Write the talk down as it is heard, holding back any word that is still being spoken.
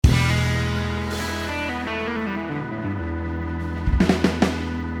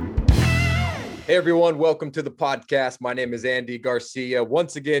Hey everyone, welcome to the podcast. My name is Andy Garcia.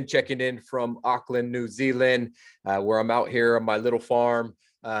 Once again, checking in from Auckland, New Zealand, where I'm out here on my little farm,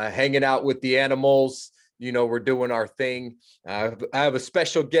 hanging out with the animals. You know, we're doing our thing. I have a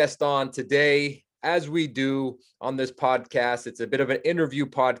special guest on today. As we do on this podcast, it's a bit of an interview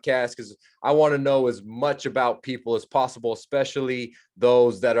podcast because I want to know as much about people as possible, especially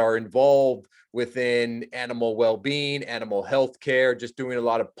those that are involved within animal well-being, animal health care, just doing a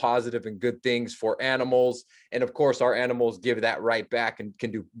lot of positive and good things for animals. And of course, our animals give that right back and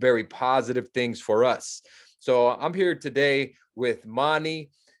can do very positive things for us. So I'm here today with Mani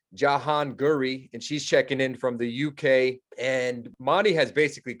Jahanguri, and she's checking in from the UK. And Mani has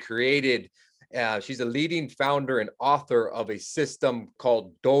basically created she's a leading founder and author of a system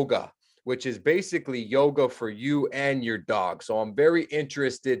called Doga, which is basically yoga for you and your dog. So I'm very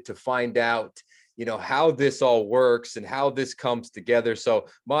interested to find out, you know, how this all works and how this comes together. So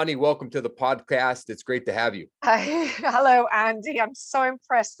Mani, welcome to the podcast. It's great to have you. Hi. Hello, Andy. I'm so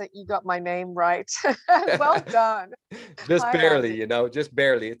impressed that you got my name right. Well done. Just Hi, barely, Andy. you know, just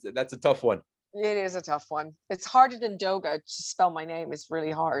barely. That's a tough one. It is a tough one. It's harder than Doga. To spell my name is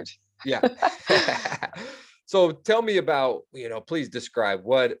really hard. Yeah. So tell me about, you know, please describe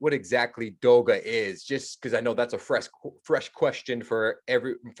what exactly Doga is, just because I know that's a fresh question for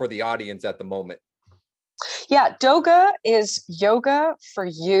the audience at the moment. Yeah, Doga is yoga for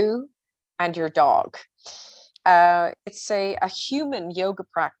you and your dog. It's a human yoga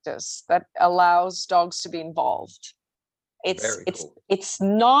practice that allows dogs to be involved. Very cool.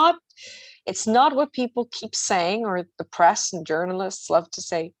 It's not what people keep saying, or the press and journalists love to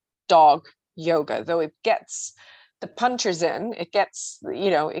say, dog yoga, though it gets the punchers in, it gets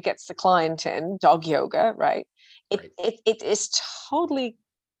the client in, dog yoga, right? It is totally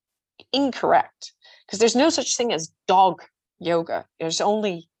incorrect, because there's no such thing as dog yoga. There's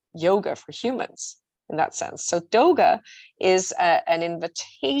only yoga for humans in that sense. So Doga is an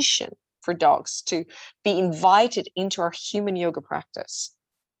invitation for dogs to be invited into our human yoga practice.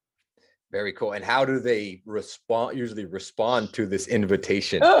 Very cool. And how do they usually respond to this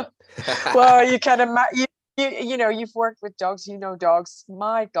invitation? Well, you can imagine, you know, you've worked with dogs, you know, dogs.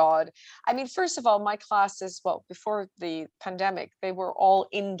 My God. I mean, first of all, my classes, well, before the pandemic, they were all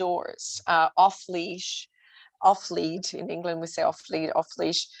indoors, off leash, off lead. In England, we say off lead, off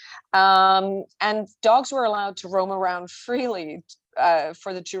leash. And dogs were allowed to roam around freely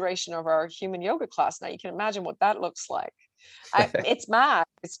for the duration of our human yoga class. Now you can imagine what that looks like. It's mad.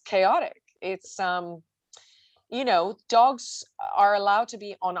 It's chaotic. It's, you know, dogs are allowed to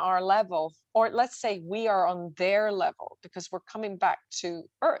be on our level, or let's say we are on their level, because we're coming back to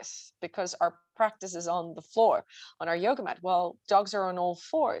earth, because our practice is on the floor, on our yoga mat. Well, dogs are on all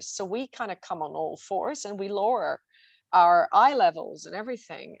fours. So we kind of come on all fours and we lower our eye levels and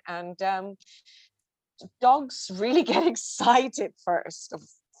everything. And dogs really get excited first and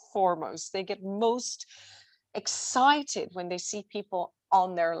foremost. They get most excited when they see people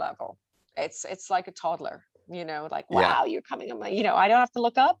on their level. It's like a toddler, you know, like, wow, you're coming on my, you know, I don't have to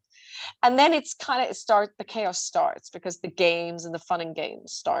look up. And then the chaos starts, because the games and the fun and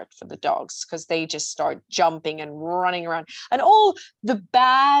games start for the dogs, because they just start jumping and running around, and all the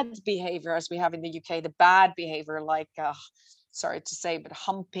bad behavior, as we have in the UK, the bad behavior, like sorry to say, but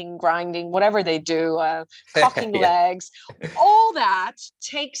humping, grinding, whatever they do, cocking legs, all that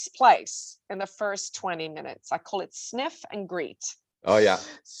takes place in the first 20 minutes. I call it sniff and greet. Oh yeah.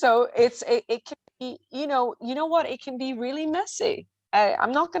 So it can be, you know what, it can be really messy.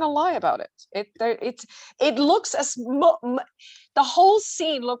 I'm not going to lie about it. It looks the whole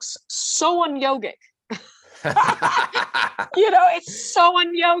scene looks so un-yogic. You know, it's so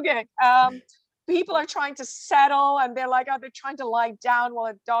un-yogic. People are trying to settle, and they're trying to lie down while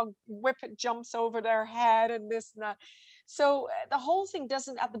a dog whippet jumps over their head and this and that. So the whole thing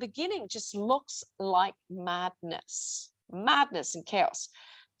at the beginning just looks like madness and chaos.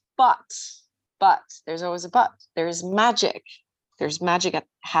 But there's always a but. There's magic at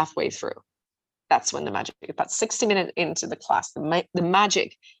halfway through. That's when the magic, about 60 minutes into the class, the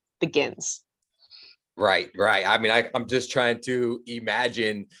magic begins. Right. I mean, I'm just trying to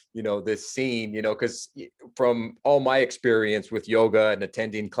imagine, you know, this scene, you know, because from all my experience with yoga and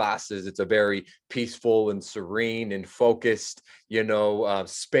attending classes, it's a very peaceful and serene and focused,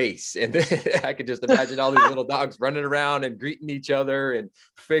 space. And I could just imagine all these little dogs running around and greeting each other and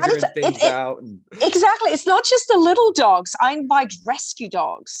figuring things out. And exactly. It's not just the little dogs. I invite rescue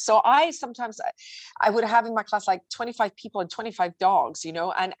dogs. So I would have in my class like 25 people and 25 dogs,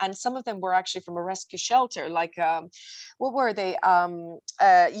 and some of them were actually from a rescue shelter. Like, what were they? Gosh,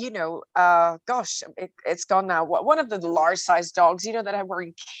 it's gone now. One of the large sized dogs, that were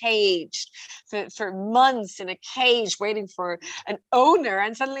encaged for months in a cage waiting for an owner,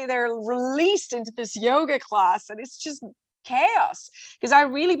 and suddenly they're released into this yoga class, and it's just chaos. Because I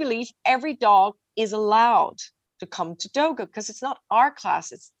really believe every dog is allowed to come to yoga, because it's not our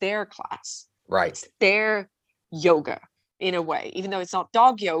class, it's their class. Right. It's their yoga in a way. Even though it's not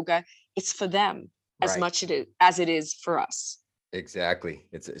dog yoga, it's for them as much as it is for us. Exactly.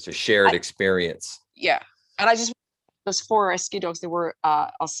 It's a shared experience. Yeah. And I just, those 4 rescue dogs, they were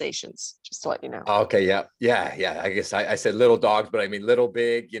Alsatians, just to let you know. Okay. Yeah. I guess I said little dogs, but I mean, little,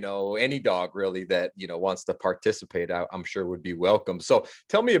 big, any dog really that, wants to participate, I'm sure would be welcome. So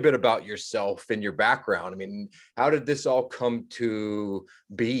tell me a bit about yourself and your background. I mean, how did this all come to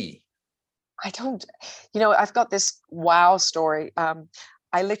be? I've got this wow story. I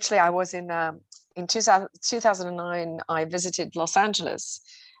was in 2009, I visited Los Angeles.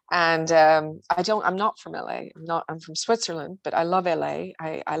 And I'm not from LA. I'm from Switzerland, but I love LA.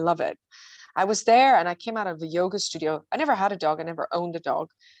 I love it. I was there and I came out of a yoga studio. I never had a dog. I never owned a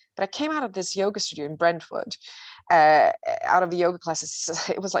dog, but I came out of this yoga studio in Brentwood, out of a yoga class.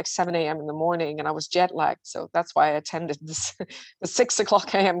 It was like 7 a.m. in the morning and I was jet lagged. So that's why I attended the 6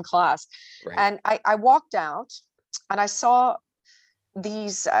 o'clock a.m. class. Right. And I walked out and I saw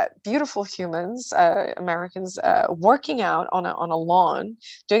these beautiful humans, Americans, working out on a lawn,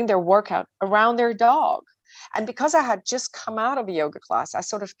 doing their workout around their dog. And because I had just come out of a yoga class, I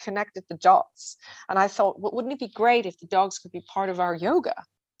sort of connected the dots. And I thought, well, wouldn't it be great if the dogs could be part of our yoga?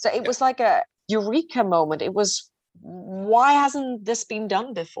 So it was like a eureka moment. It was, why hasn't this been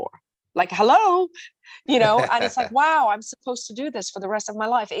done before? Like, hello, and it's like, wow, I'm supposed to do this for the rest of my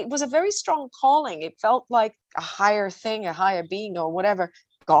life. It was a very strong calling. It felt like a higher thing, a higher being or whatever,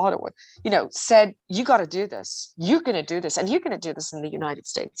 God, said, you got to do this. You're going to do this. And you're going to do this in the United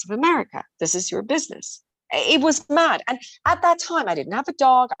States of America. This is your business. It was mad. And at that time, I didn't have a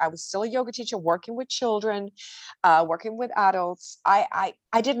dog. I was still a yoga teacher, working with children, working with adults. I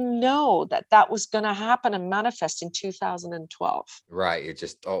didn't know that was going to happen and manifest in 2012. Right. It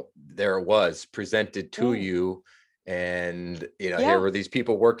just, there it was presented to you. And, here were these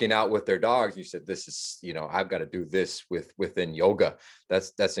people working out with their dogs. You said, this is, I've got to do this within yoga.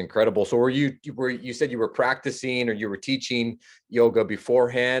 That's incredible. So you said you were practicing or you were teaching yoga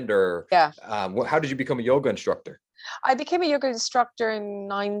beforehand, or how did you become a yoga instructor? I became a yoga instructor in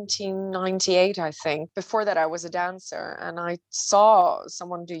 1998, I think. Before that, I was a dancer, and I saw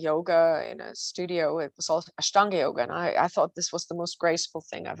someone do yoga in a studio. It was all Ashtanga yoga, and I thought this was the most graceful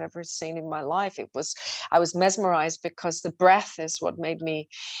thing I've ever seen in my life. I was mesmerized because the breath is what made me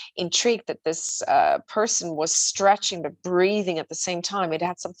intrigued, that this person was stretching but breathing at the same time. It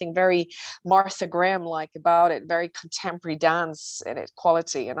had something very Martha Graham-like about it, very contemporary dance in its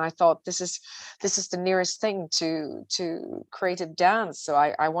quality. And I thought, this is the nearest thing to creative dance. So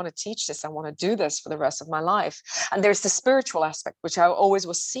I want to teach this. I want to do this for the rest of my life. And there's the spiritual aspect, which I always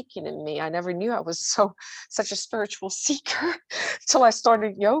was seeking in me. I never knew I was such a spiritual seeker till I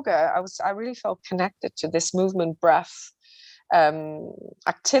started yoga. I really felt connected to this movement, breath,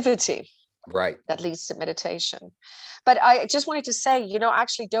 activity. Right. That leads to meditation. But I just wanted to say,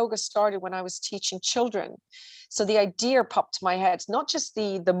 actually yoga started when I was teaching children. So the idea popped to my head, not just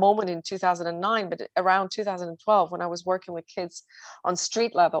the moment in 2009, but around 2012, when I was working with kids on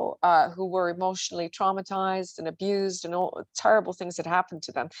street level who were emotionally traumatized and abused and all terrible things that happened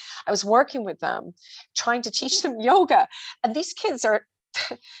to them. I was working with them, trying to teach them yoga. And these kids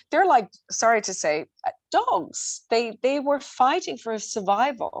they're like, sorry to say, dogs. They were fighting for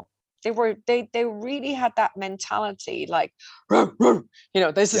survival. They really had that mentality, like,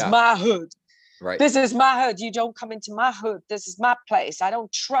 this is my hood. Right. This is my hood. You don't come into my hood. This is my place. I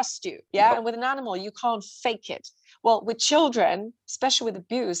don't trust you. Yeah. Nope. And with an animal, you can't fake it. Well, with children, especially with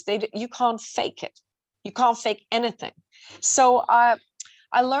abuse, you can't fake it. You can't fake anything. So I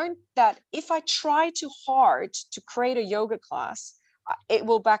learned that if I try too hard to create a yoga class, it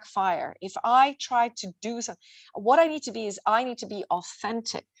will backfire. If I try to do something, what I need to be is I need to be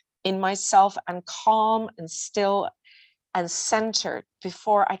authentic in myself and calm and still and centered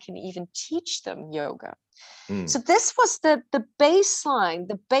before I can even teach them yoga. Mm. So this was the baseline,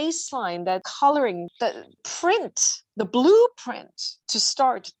 the coloring, the print, the blueprint to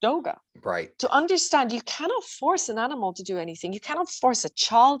start yoga. Right. To understand you cannot force an animal to do anything. You cannot force a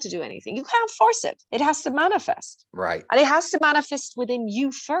child to do anything. You can't force it. It has to manifest. Right. And it has to manifest within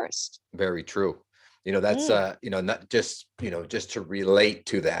you first. Very true. That's not just, just to relate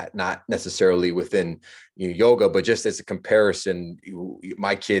to that, not necessarily within yoga, but just as a comparison,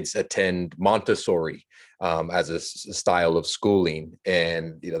 my kids attend Montessori as a style of schooling.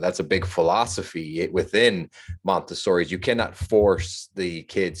 And, that's a big philosophy within Montessori. You cannot force the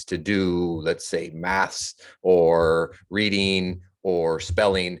kids to do, let's say, maths or reading or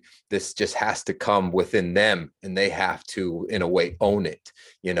spelling. This just has to come within them, and they have to, in a way, own it,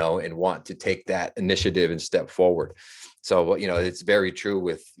 and want to take that initiative and step forward. So, it's very true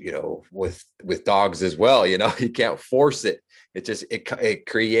with dogs as well. You can't force it. It just, it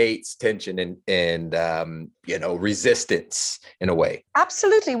creates tension and resistance in a way.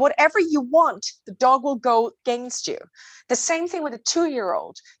 Absolutely. Whatever you want, the dog will go against you. The same thing with a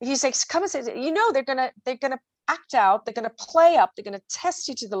 2-year-old. If you say, come and say, they're going to act out, they're going to play up, they're going to test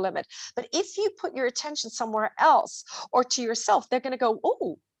you to the limit. But if you put your attention somewhere else or to yourself, they're going to go,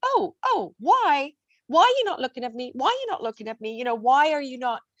 oh, why are you not looking at me? Why are you not looking at me? Why are you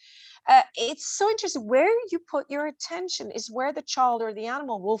not? It's so interesting. Where you put your attention is where the child or the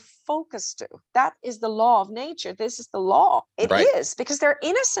animal will focus to. That is the law of nature. This is the law. It is, because they're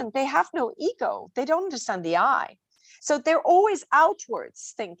innocent. They have no ego. They don't understand the I. So they're always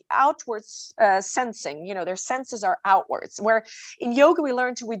outwards sensing, their senses are outwards. Where in yoga,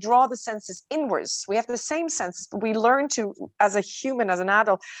 we draw the senses inwards. We have the same senses, but we learn to, as a human, as an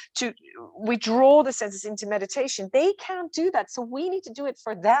adult, we draw the senses into meditation. They can't do that. So we need to do it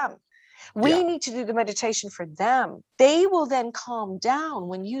for them. We need to do the meditation for them. They will then calm down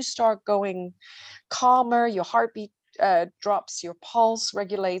when you start going calmer, your heartbeat drops, your pulse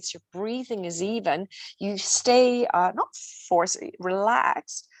regulates, your breathing is even, you stay not forced,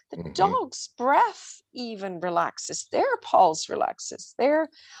 relaxed. The dog's breath even relaxes, their pulse relaxes, their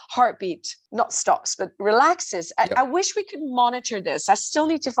heartbeat not stops but relaxes. I wish we could monitor this. I still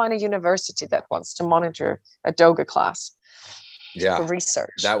need to find a university that wants to monitor a yoga class for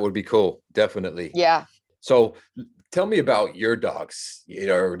research. That would be cool. Definitely. So tell me about your dogs,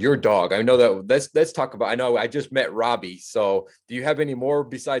 your dog. I know that let's talk about, I know I just met Robbie. So do you have any more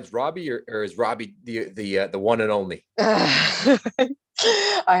besides Robbie, or is Robbie the one and only?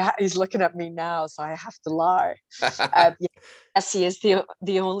 He's looking at me now, so I have to lie. Yes, he is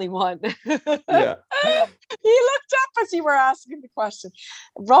the only one. Yeah. He looked up as you were asking the question.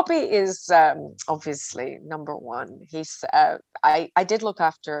 Robbie is obviously number one. He's I did look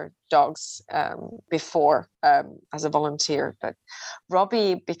after dogs before as a volunteer, but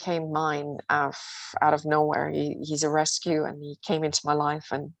Robbie became mine out of nowhere. He's a rescue, and he came into my life,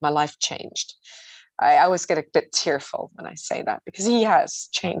 and my life changed. I always get a bit tearful when I say that, because he has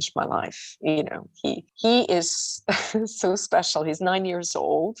changed my life. He is so special. He's 9 years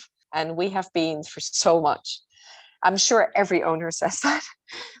old, and we have been through so much. I'm sure every owner says that,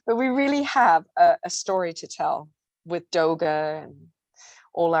 but we really have a story to tell with Doga, and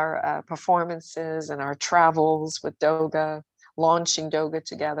all our performances and our travels with Doga, launching Doga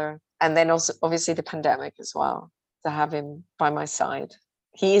together, and then also obviously the pandemic as well, to have him by my side.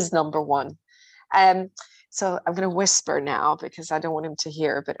 He is number one. So I'm going to whisper now because I don't want him to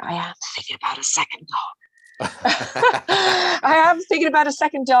hear, but I am thinking about a second dog. I am thinking about a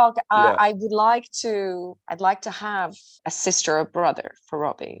second dog. I'd like to have a sister or brother for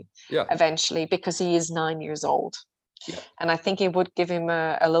Robbie eventually, because he is 9 years old. And I think it would give him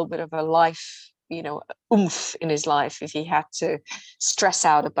a little bit of a life, oomph in his life if he had to stress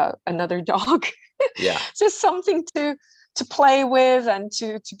out about another dog. Just something to play with and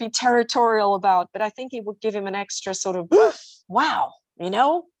to be territorial about. But I think it would give him an extra sort of, wow,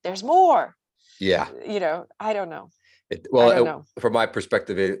 there's more. I don't know. From my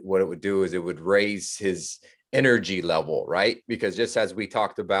perspective, what it would do is it would raise his energy level, right? Because just as we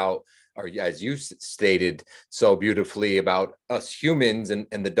talked about, or as you stated so beautifully about us humans, and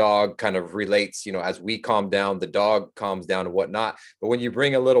the dog kind of relates, as we calm down, the dog calms down and whatnot. But when you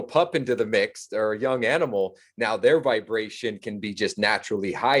bring a little pup into the mix, or a young animal, now their vibration can be just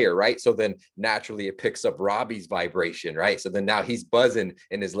naturally higher, right? So then naturally it picks up Robbie's vibration, right? So then now he's buzzing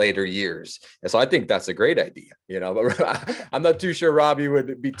in his later years. And so I think that's a great idea, but I'm not too sure Robbie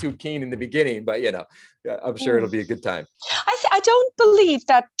would be too keen in the beginning, but I'm sure it'll be a good time. I don't believe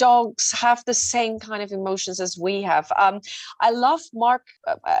that dogs have the same kind of emotions as we have. I love Mark,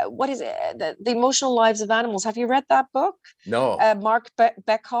 what is it? The Emotional Lives of Animals. Have you read that book? No. Mark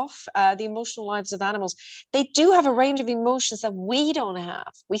Beckhoff, The Emotional Lives of Animals. They do have a range of emotions that we don't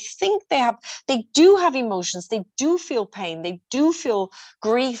have. We think they do have emotions. They do feel pain. They do feel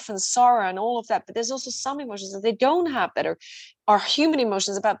grief and sorrow and all of that. But there's also some emotions that they don't have that are human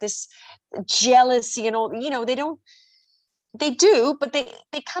emotions, about this jealousy and all, they do, but they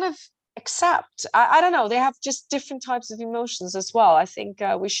kind of accept. I don't know. They have just different types of emotions as well. I think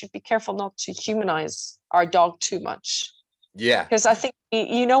we should be careful not to humanize our dog too much. Yeah. Because I think,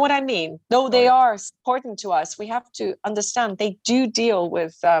 you know what I mean? Though they are important to us, we have to understand they do deal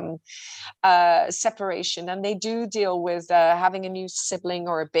with separation, and they do deal with having a new sibling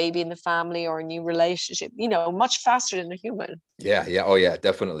or a baby in the family or a new relationship, much faster than a human. Yeah. Oh yeah,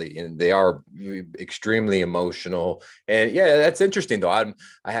 definitely. And they are extremely emotional. And yeah, that's interesting though.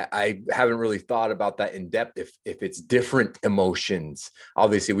 I haven't really thought about that in depth. If it's different emotions,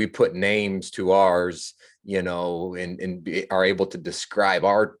 obviously we put names to ours, and are able to describe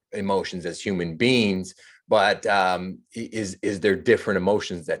our emotions as human beings. But is there different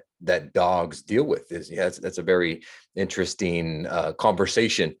emotions that dogs deal with? That's a very interesting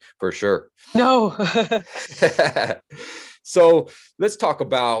conversation for sure. No. So let's talk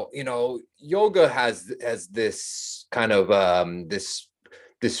about, yoga has this kind of this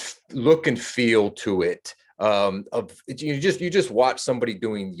look and feel to it. Of you just watch somebody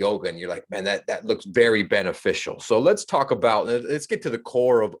doing yoga and you're like, man, that looks very beneficial. So let's get to the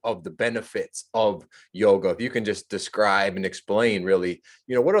core of the benefits of yoga. If you can just describe and explain really,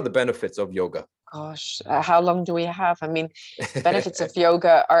 what are the benefits of yoga? Gosh, how long do we have? I mean, benefits of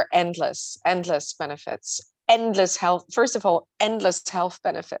yoga are endless benefits. Endless health, first of all, endless health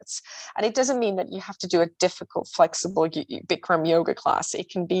benefits. And it doesn't mean that you have to do a difficult, flexible Bikram yoga class. It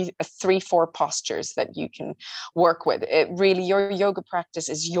can be 3-4 postures that you can work with. It really, your yoga practice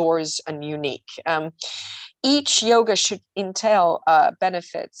is yours and unique. Each yoga should entail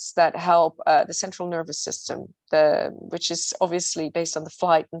benefits that help the central nervous system, which is obviously based on the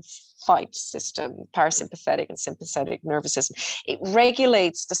flight and fight system, parasympathetic and sympathetic nervous system. It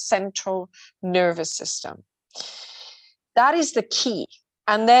regulates the central nervous system. That is the key.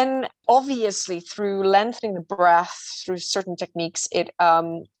 And then obviously through lengthening the breath, through certain techniques, it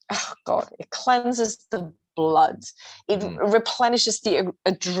cleanses the blood. It replenishes the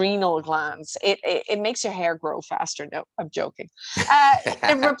adrenal glands. It makes your hair grow faster. No, I'm joking.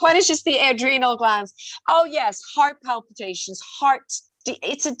 It replenishes the adrenal glands. Oh yes, heart palpitations,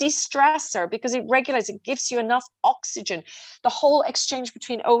 it's a de-stressor because it regulates, it gives you enough oxygen. The whole exchange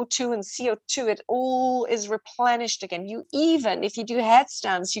between O2 and CO2, it all is replenished again. If you do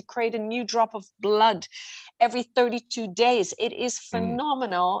headstands, you create a new drop of blood every 32 days. It is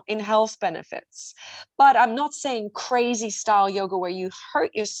phenomenal in health benefits. But I'm not saying crazy style yoga where you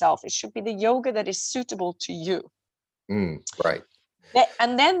hurt yourself. It should be the yoga that is suitable to you. Right.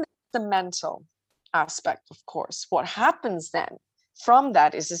 And then the mental aspect, of course. What happens then from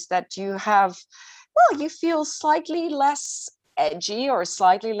that is that you feel slightly less edgy or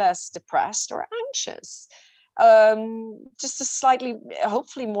slightly less depressed or anxious, just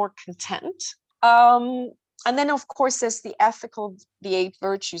hopefully more content. And then, of course, there's the 8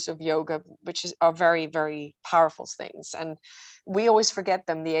 virtues of yoga, which are very, very powerful things. And we always forget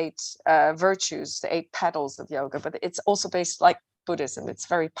them, the 8 virtues, the 8 petals of yoga, but it's also based like Buddhism. It's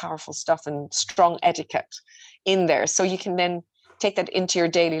very powerful stuff and strong etiquette in there. So you can then take that into your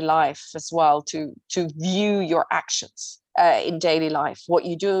daily life as well, to view your actions in daily life. What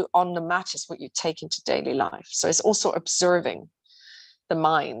you do on the mat is what you take into daily life. So it's also observing the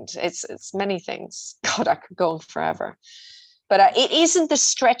mind. It's many things. God, I could go on forever. But it isn't the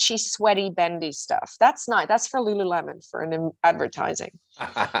stretchy, sweaty, bendy stuff. That's not. That's for Lululemon, for an advertising.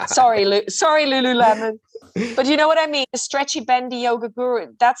 Sorry, Lululemon. But you know what I mean? The stretchy, bendy yoga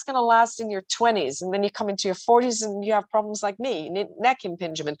guru, that's going to last in your 20s. And then you come into your 40s and you have problems like me, neck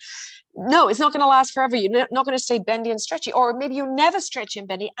impingement. No, it's not going to last forever. You're not going to stay bendy and stretchy. Or maybe you're never stretchy and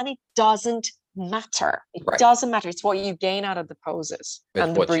bendy, and it doesn't matter. It doesn't matter. It's what you gain out of the poses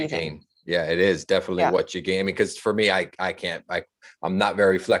and the breathing. Yeah, it is definitely what you gain. Because for me, I'm not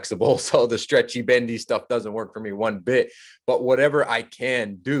very flexible. So the stretchy, bendy stuff doesn't work for me one bit. But whatever I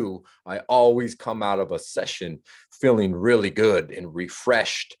can do, I always come out of a session feeling really good and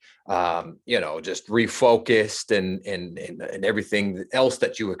refreshed, just refocused and everything else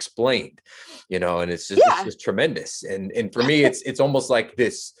that you explained, and it's just, it's just tremendous. And for me, it's almost like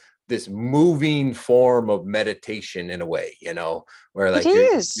this this moving form of meditation in a way, where like It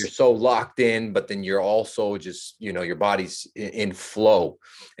you're is. so locked in, but then you're also just, your body's in flow.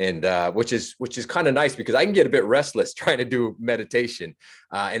 And which is kind of nice, because I can get a bit restless trying to do meditation.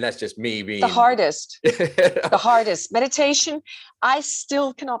 And that's just me The being hardest. The hardest meditation. I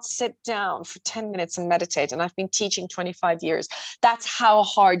still cannot sit down for 10 minutes and meditate. And I've been teaching 25 years. That's how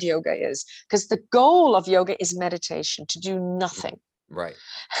hard yoga is, because the goal of yoga is meditation, to do nothing. Right.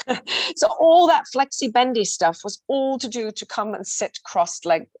 So all that flexi bendy stuff was all to do to come and sit crossed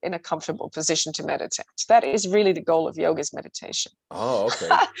leg in a comfortable position to meditate. That is really the goal of yoga's meditation. Oh, okay.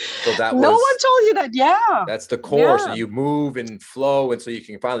 So that No was one told you that. Yeah. that's the core. So Yeah. you move and flow, and so you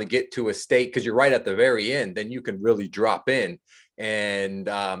can finally get to a state, because you're right at the very end. Then you can really drop in, and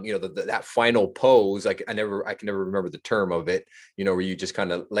that final pose. Like I can never remember the term of it. Where you just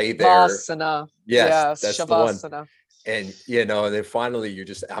kind of lay there. Vasana. Yes, that's the one. Shavasana. And and then finally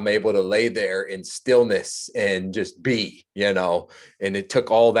I'm able to lay there in stillness and just be, and it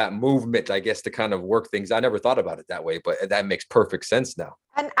took all that movement, I guess, to kind of work things. I never thought about it that way, but that makes perfect sense now.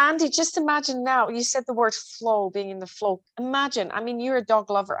 And Andy, just imagine now, you said the word flow, being in the flow. Imagine, I mean, you're a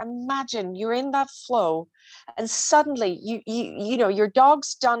dog lover. Imagine you're in that flow, and suddenly your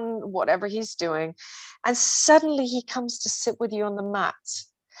dog's done whatever he's doing, and suddenly he comes to sit with you on the mat.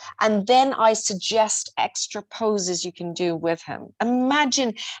 And then I suggest extra poses you can do with him.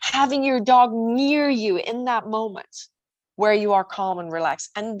 Imagine having your dog near you in that moment where you are calm and relaxed,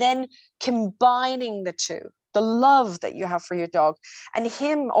 and then combining the two, the love that you have for your dog and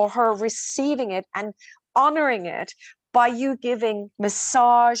him or her receiving it and honoring it by you giving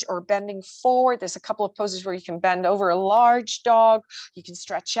massage or bending forward. There's a couple of poses where you can bend over a large dog, you can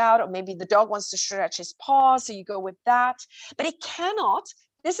stretch out, or maybe the dog wants to stretch his paws, so you go with that. But it cannot,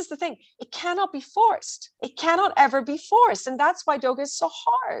 this is the thing, it cannot be forced. It cannot ever be forced. And that's why yoga is so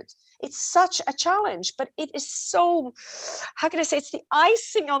hard. It's such a challenge, but it is so, how can I say, it's the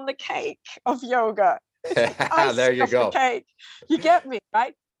icing on the cake of yoga. There you go. Cake. You get me,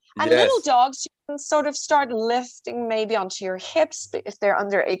 right? And Yes. little dogs, you can sort of start lifting maybe onto your hips if they're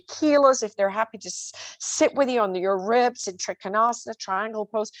under 8 kilos, if they're happy to sit with you on your ribs in Trikonasana, triangle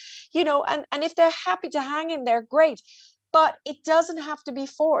pose, and if they're happy to hang in there, great. But it doesn't have to be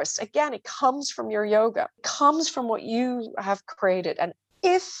forced. Again, it comes from your yoga. It comes from what you have created. And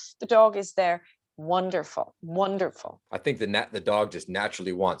if the dog is there, wonderful, wonderful. I think the dog just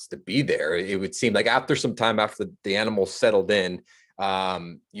naturally wants to be there. It would seem like after some time, after the animal settled in,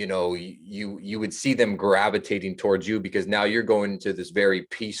 you would see them gravitating towards you, because now you're going into this very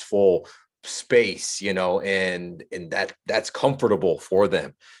peaceful space, and that's comfortable for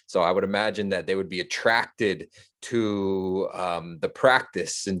them. So I would imagine that they would be attracted to the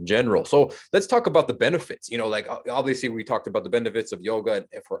practice in general. So let's talk about the benefits. Like obviously we talked about the benefits of yoga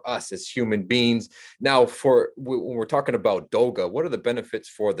for us as human beings. Now, when we're talking about doga, what are the benefits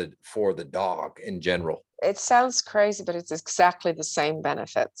for the dog in general? It sounds crazy, but it's exactly the same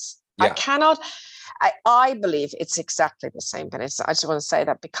benefits. Yeah. I believe it's exactly the same benefits. I just want to say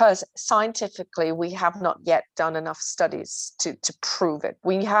that because scientifically, we have not yet done enough studies to prove it.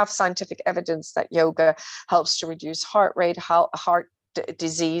 We have scientific evidence that yoga helps to reduce heart rate, heart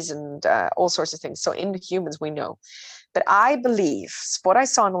disease, and all sorts of things. So in humans, we know. But I believe what I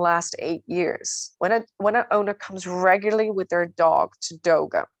saw in the last 8 years, when an owner comes regularly with their dog to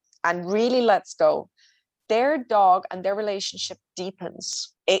doga and really lets go, their dog and their relationship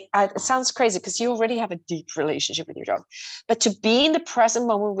deepens. It sounds crazy because you already have a deep relationship with your dog, but to be in the present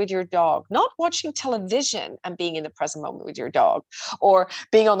moment with your dog, not watching television and being in the present moment with your dog, or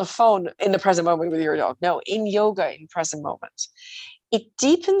being on the phone in the present moment with your dog. No, in yoga, in present moment, it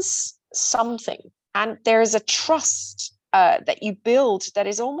deepens something, and there is a trust that you build that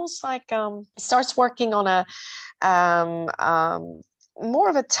is almost like starts working on a more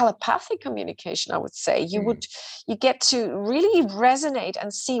of a telepathic communication, I would say. You get to really resonate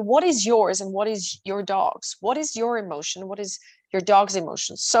and see what is yours and what is your dog's. What is your emotion? What is your dog's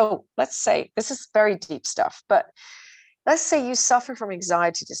emotion? So let's say, this is very deep stuff, but let's say you suffer from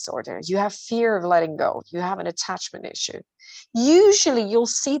anxiety disorder. You have fear of letting go. You have an attachment issue. Usually you'll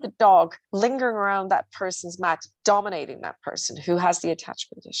see the dog lingering around that person's mat, dominating that person who has the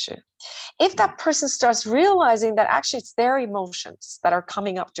attachment issue. If that person starts realizing that actually it's their emotions that are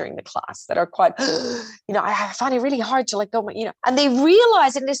coming up during the class that are quite, I find it really hard to let go, and they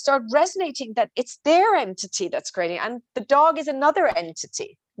realize and they start resonating that it's their entity that's creating, and the dog is another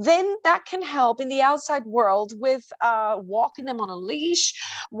entity. then that can help in the outside world with walking them on a leash,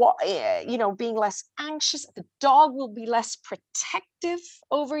 being less anxious. The dog will be less protective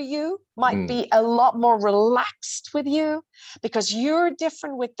over you, might be a lot more relaxed with you because you're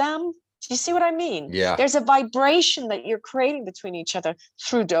different with them. Do you see what I mean? Yeah. There's a vibration that you're creating between each other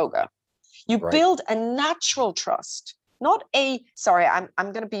through Doga. You build a natural trust, not I'm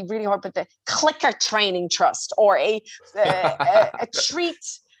going to be really hard, but the clicker training trust, or a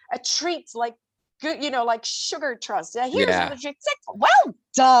treat like good, like sugar trust. Here's the treat. Well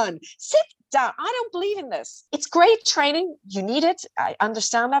done. Sit down. I don't believe in this. It's great training. You need it. I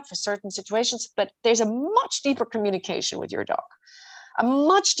understand that for certain situations, but there's a much deeper communication with your dog. A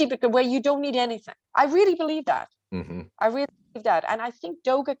much deeper way. You don't need anything. I really believe that. I really believe that. And I think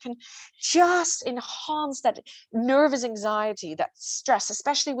Doga can just enhance that nervous anxiety, that stress,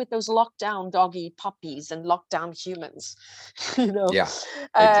 especially with those lockdown doggy puppies and lockdown humans. Yeah,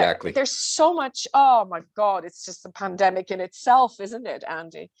 exactly. There's so much. Oh my God, it's just a pandemic in itself, isn't it,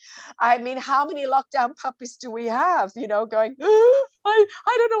 Andy? I mean, how many lockdown puppies do we have? Going, I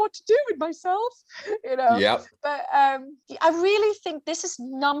don't know what to do with myself. Yep. But I really think this is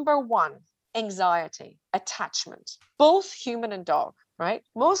number one. Anxiety, attachment, both human and dog, right?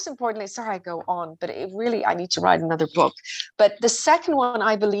 Most importantly, sorry I go on, but I need to write another book. But the second one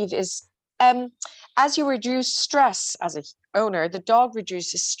I believe is as you reduce stress as an owner, the dog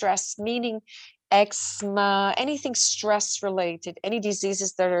reduces stress, meaning eczema, anything stress related, any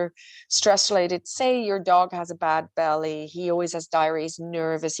diseases that are stress related. Say your dog has a bad belly, he always has diarrhea, he's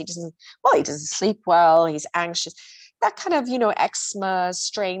nervous, he doesn't sleep well, he's anxious. That kind of, eczema,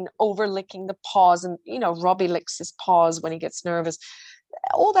 strain, over licking the paws, and, Robbie licks his paws when he gets nervous.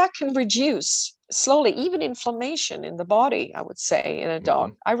 All that can reduce slowly, even inflammation in the body, I would say, in a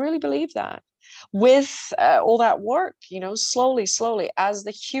dog. I really believe that. With all that work, slowly, as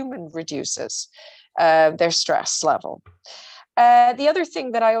the human reduces their stress level. The other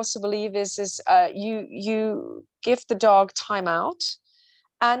thing that I also believe is you give the dog time out.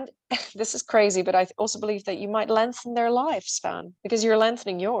 And this is crazy, but I also believe that you might lengthen their lifespan because you're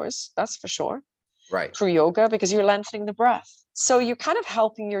lengthening yours, that's for sure. Right. Through yoga, because you're lengthening the breath. So you're kind of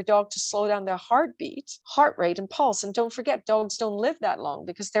helping your dog to slow down their heartbeat, heart rate, and pulse. And don't forget, dogs don't live that long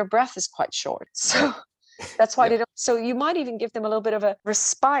because their breath is quite short. So that's why they don't. So you might even give them a little bit of a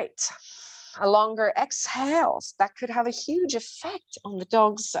respite, a longer exhales. That could have a huge effect on the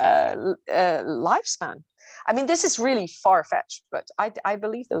dog's lifespan. I mean, this is really far-fetched, but I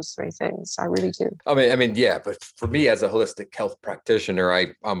believe those three things. I really do. I mean, yeah, but for me as a holistic health practitioner,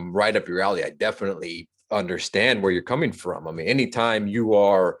 I'm right up your alley. I definitely understand where you're coming from. I mean, anytime you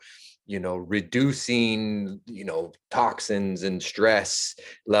are, reducing, toxins and stress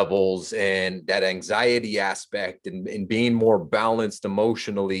levels and that anxiety aspect and being more balanced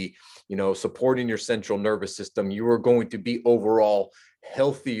emotionally, supporting your central nervous system, you are going to be overall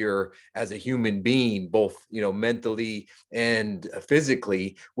healthier as a human being, both mentally and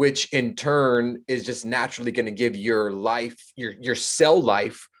physically, which in turn is just naturally going to give your life, your cell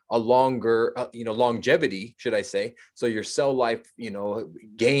life, a longer longevity, should I say. So your cell life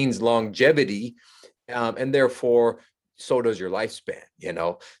gains longevity, and therefore so does your lifespan.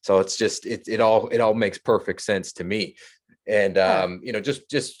 So it's just it all makes perfect sense to me. And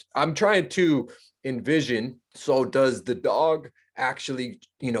just I'm trying to envision, so does the dog actually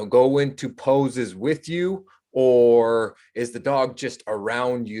go into poses with you, or is the dog just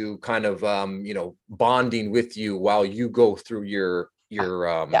around you kind of bonding with you while you go through your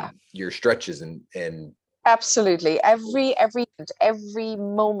stretches and Absolutely. Every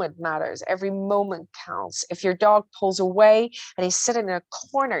moment matters. Every moment counts. If your dog pulls away and he's sitting in a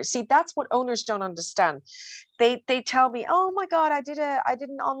corner, see, that's what owners don't understand. They tell me, "Oh my God, I did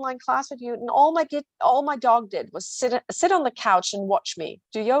an online class with you, and all my dog did was sit on the couch and watch me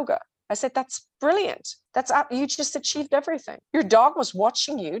do yoga." I said, "That's brilliant. You just achieved everything. Your dog was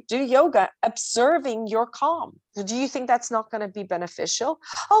watching you do yoga, observing your calm. Do you think that's not going to be beneficial?"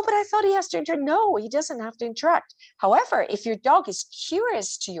 "Oh, but I thought he has to interact." No, he doesn't have to interact. However, if your dog is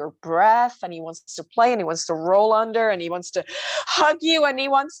curious to your breath and he wants to play and he wants to roll under and he wants to hug you and he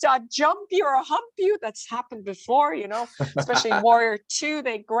wants to jump you or hump you, that's happened before, especially Warrior 2,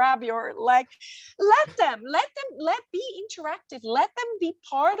 they grab your leg. Let them be interactive. Let them be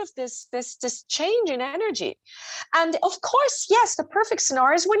part of this change in energy. And of course, yes, the perfect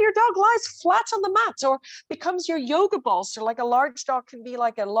scenario is when your dog lies flat on the mat or becomes your yoga bolster. Like a large dog can be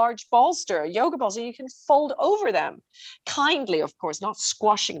like a large bolster, a yoga bolster. You can fold over them kindly, of course, not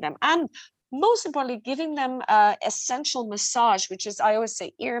squashing them. And most importantly, giving them essential massage, which is, I always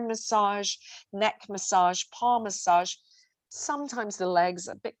say, ear massage, neck massage, paw massage. sometimes the legs,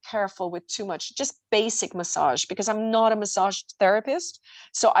 a bit careful with too much, just basic massage, because I'm not a massage therapist.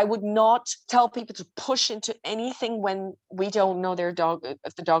 So I would not tell people to push into anything when we don't know their dog,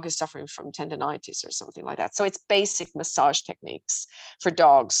 if the dog is suffering from tendonitis or something like that. So it's basic massage techniques for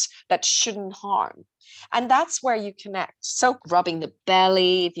dogs that shouldn't harm. And that's where you connect. So rubbing the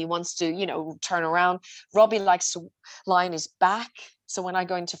belly, if he wants to, turn around. Robbie likes to lie on his back. So when I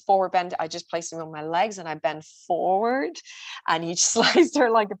go into forward bend, I just place him on my legs and I bend forward, and he just lies there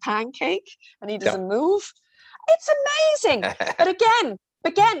like a pancake and he doesn't move. It's amazing. But again,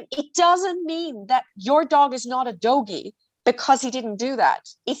 it doesn't mean that your dog is not a doggy because he didn't do that.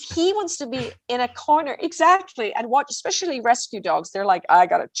 If he wants to be in a corner, exactly, and watch, especially rescue dogs, they're like, I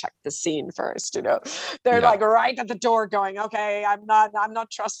gotta check the scene first, They're like right at the door going, okay, I'm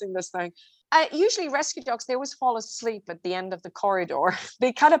not trusting this thing. Usually rescue dogs, they always fall asleep at the end of the corridor.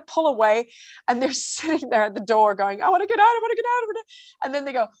 They kind of pull away and they're sitting there at the door going, I want to get out, I want to get out. And then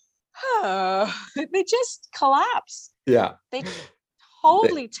they go, oh, they just collapse. Yeah. They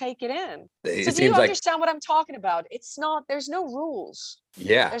totally take it in. So do you understand what I'm talking about? There's no rules.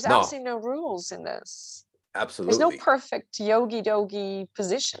 Yeah. There's absolutely no rules in this. Absolutely. There's no perfect yogi dogi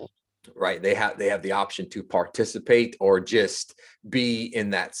position. Right. They have the option to participate or just be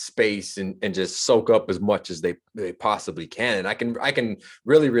in that space and just soak up as much as they possibly can. And I can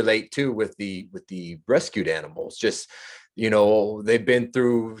really relate too with the rescued animals. Just, they've been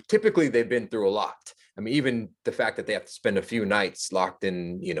through a lot. I mean, even the fact that they have to spend a few nights locked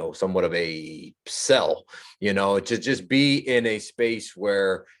in, somewhat of a cell, to just be in a space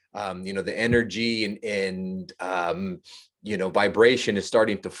where, the energy and vibration is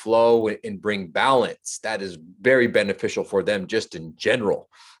starting to flow and bring balance. That is very beneficial for them just in general,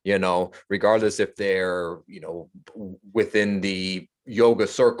 regardless if they're, within the yoga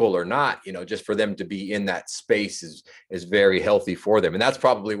circle or not, just for them to be in that space is very healthy for them. And that's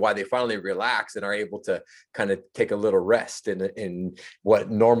probably why they finally relax and are able to kind of take a little rest in what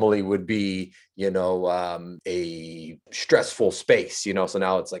normally would be, a stressful space, so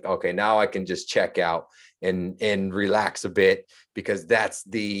now it's like, okay, now I can just check out and relax a bit because that's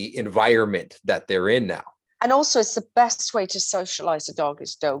the environment that they're in now. And also, it's the best way to socialize a dog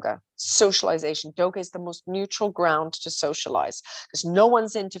is doga. Socialization. Doga is the most neutral ground to socialize because no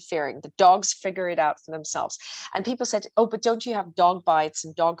one's interfering. The dogs figure it out for themselves. And people said, oh, but don't you have dog bites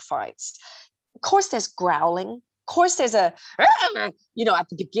and dog fights? Of course, there's growling. Of course, there's at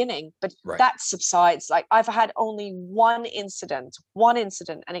the beginning, but right. That subsides. Like I've had only one incident,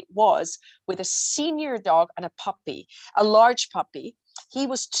 and it was with a senior dog and a puppy, a large puppy. He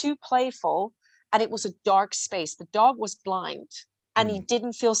was too playful. And it was a dark space. The dog was blind and he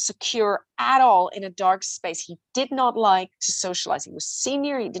didn't feel secure at all in a dark space. He did not like to socialize. He was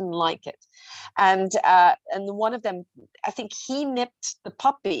senior. He didn't like it. And one of them, I think he nipped the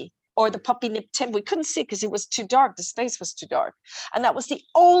puppy or the puppy nipped him. We couldn't see because it was too dark. The space was too dark. And that was the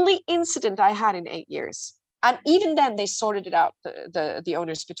only incident I had in 8 years. And even then they sorted it out, the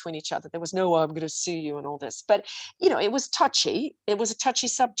owners between each other. There was no, I'm going to sue you and all this. But, it was touchy. It was a touchy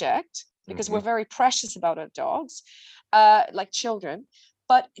subject. Because we're very precious about our dogs, like children.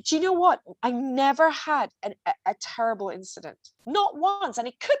 But do you know what? I never had a terrible incident, not once. And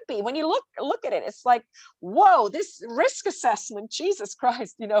it could be when you look at it, it's like, whoa, this risk assessment, Jesus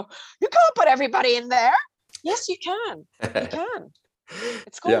Christ, you can't put everybody in there. Yes, you can. You can.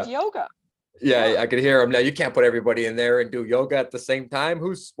 It's called yoga. Yeah, I could hear him now. You can't put everybody in there and do yoga at the same time.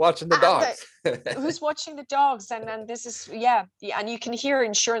 Who's watching the dogs? Who's watching the dogs? And this is, and you can hear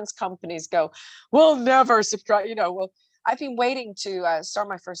insurance companies go, we'll never subscribe, well, I've been waiting to start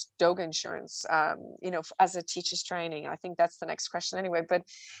my first doga insurance, as a teacher's training. I think that's the next question anyway, but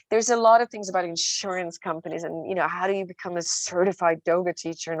there's a lot of things about insurance companies and, how do you become a certified doga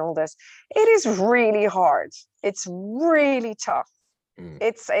teacher and all this? It is really hard. It's really tough.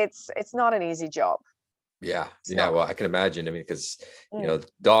 It's not an easy job. Yeah. Well, I can imagine. I mean, because,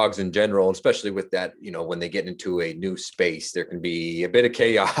 dogs in general, especially with that, when they get into a new space, there can be a bit of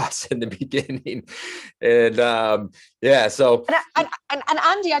chaos in the beginning. And so. And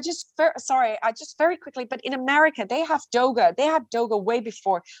Andy, I just very quickly, but in America, they have doga. They had doga way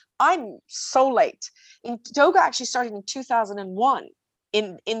before. I'm so late. Doga actually started in 2001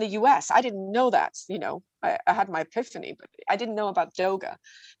 in the US. I didn't know that, I had my epiphany, but I didn't know about doga,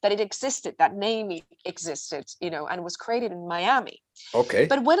 that it existed, that name existed, and was created in Miami. Okay.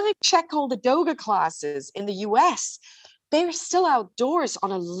 But when I check all the doga classes in the US, they're still outdoors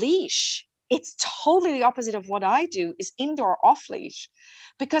on a leash. it's totally the opposite of what I do, is indoor off leash,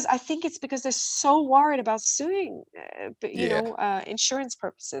 because I think it's because they're so worried about suing, Yeah. insurance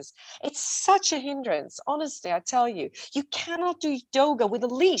purposes. It's such a hindrance. Honestly, I tell you, you cannot do yoga with a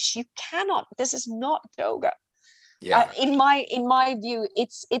leash. You cannot. This is not yoga. Yeah. In my view,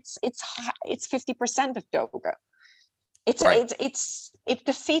 it's 50% of yoga. Right. It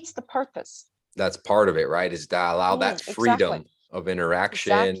defeats the purpose. That's part of it, right? Is to allow that Exactly. freedom of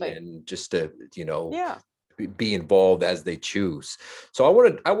interaction Exactly. and just to, Yeah. be involved as they choose. So I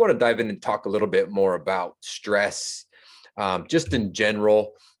want to dive in and talk a little bit more about stress, just in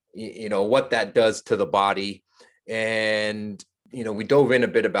general, what that does to the body. And we dove in a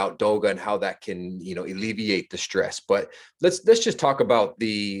bit about doga and how that can alleviate the stress. But let's just talk about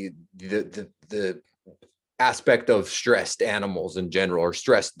the aspect of stressed animals in general, or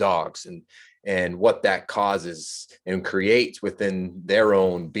stressed dogs, and what that causes and creates within their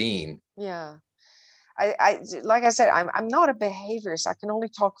own being. Yeah. I like I said, I'm not a behaviorist. I can only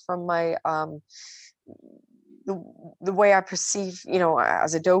talk from my the way I perceive,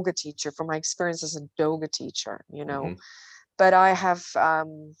 as a doga teacher, from my experience as a doga teacher, Mm-hmm. But I have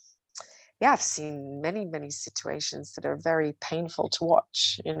yeah, I've seen many, many situations that are very painful to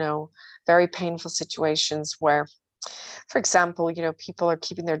watch, very painful situations where, for example, people are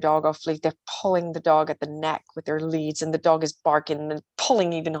keeping their dog off leash. They're pulling the dog at the neck with their leads, and the dog is barking and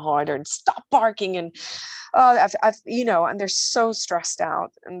pulling even harder, and stop barking. And and they're so stressed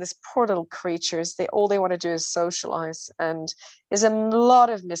out. And this poor little creatures, all they want to do is socialize. And there's a lot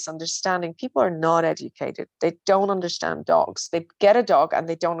of misunderstanding. People are not educated. They don't understand dogs. They get a dog and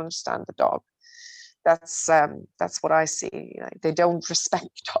they don't understand the dog. That's what I see. They don't respect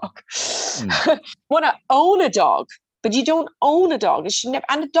the dog. Want to own a dog, but you don't own a dog. It should never,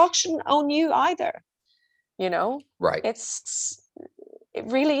 and a dog shouldn't own you either. Right. It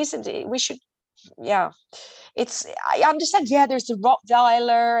really isn't. We should, yeah. I understand. Yeah, there's the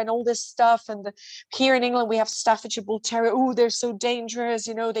Rottweiler and all this stuff, and here in England we have Staffordshire Bull Terrier. Oh, they're so dangerous.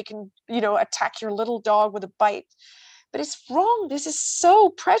 They can, attack your little dog with a bite. But it's wrong. This is so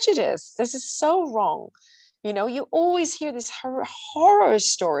prejudiced. This is so wrong. You always hear these horror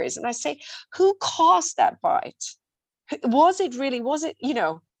stories. And I say, who caused that bite? Was it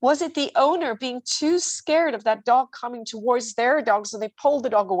the owner being too scared of that dog coming towards their dog? So they pull the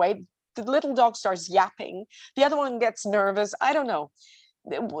dog away. The little dog starts yapping. The other one gets nervous. I don't know.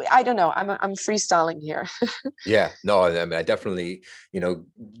 I'm freestyling here. Yeah, no, I mean, I definitely,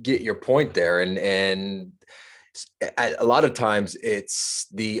 get your point there. And a lot of times it's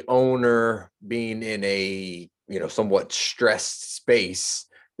the owner being in a, somewhat stressed space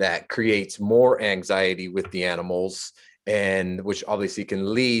that creates more anxiety with the animals, and which obviously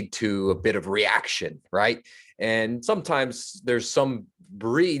can lead to a bit of reaction, right? And sometimes there's some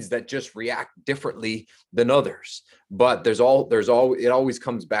breeds that just react differently than others, but it always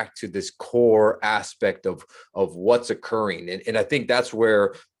comes back to this core aspect of what's occurring. And I think that's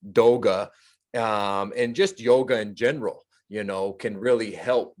where doga, and just yoga in general, can really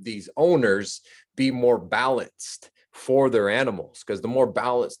help these owners be more balanced for their animals, because the more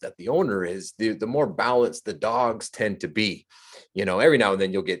balanced that the owner is, the more balanced the dogs tend to be. Every now and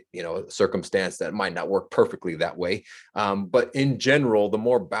then you'll get, a circumstance that might not work perfectly that way. But in general, the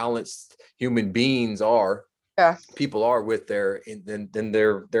more balanced human beings are, people are with then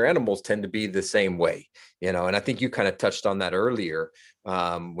their animals tend to be the same way, and I think you kind of touched on that earlier,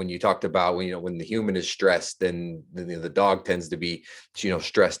 when you talked about when the human is stressed, then the dog tends to be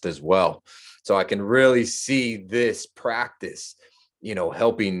stressed as well. So I can really see this practice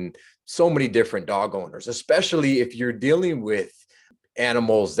helping so many different dog owners, especially if you're dealing with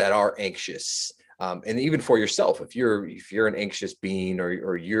animals that are anxious. And even for yourself, if you're an anxious being,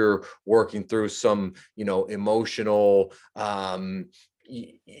 or you're working through some emotional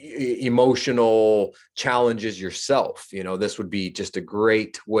challenges yourself, this would be just a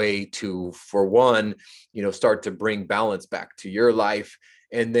great way to, for one, start to bring balance back to your life,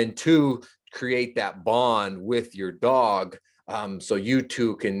 and then two, create that bond with your dog, so you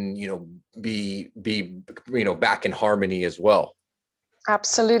two can be back in harmony as well.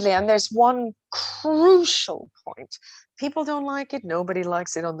 Absolutely. And there's one crucial point. People don't like it. Nobody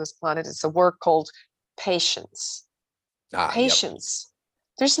likes it on this planet. It's a word called patience. Patience. Yep.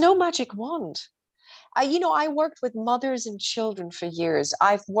 There's no magic wand. I worked with mothers and children for years.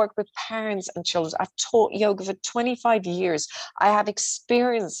 I've worked with parents and children. I've taught yoga for 25 years. I have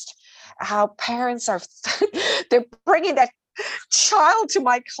experienced how parents are, they're bringing that child to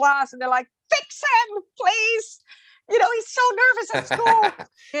my class and they're like, fix him, please. He's so nervous at school,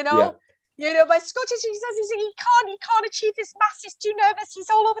 Yeah. My school teacher, he says he can't achieve his maths. He's too nervous. He's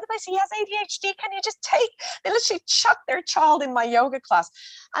all over the place. He has ADHD. Can you just they literally chuck their child in my yoga class.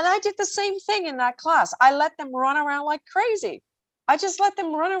 And I did the same thing in that class. I let them run around like crazy. I just let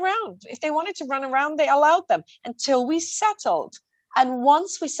them run around. If they wanted to run around, they allowed them until we settled. And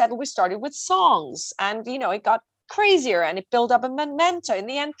once we settled, we started with songs, and, it got crazier and it built up a memento. In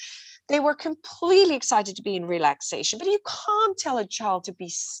the end, they were completely excited to be in relaxation, but you can't tell a child to be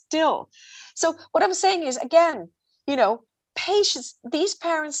still. So what I'm saying is, again, patience. These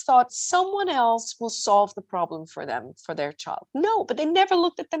parents thought someone else will solve the problem for them, for their child. No, but they never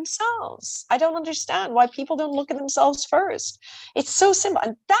looked at themselves. I don't understand why people don't look at themselves first. It's so simple.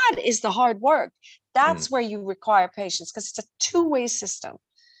 And that is the hard work. That's where you require patience, because it's a two-way system.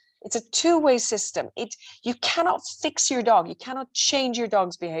 It's a two-way system. You cannot fix your dog. You cannot change your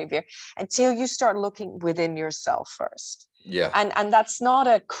dog's behavior until you start looking within yourself first. Yeah. And that's not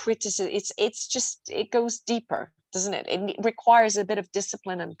a criticism. It's just, it goes deeper, doesn't it? It requires a bit of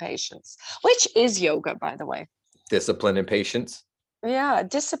discipline and patience, which is yoga, by the way. Discipline and patience. Yeah,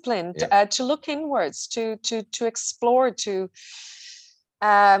 discipline. To look inwards, to explore, to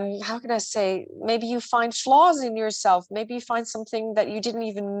how can I say, maybe you find flaws in yourself. Maybe you find something that you didn't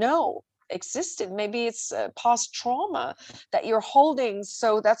even know existed. Maybe it's past trauma that you're holding,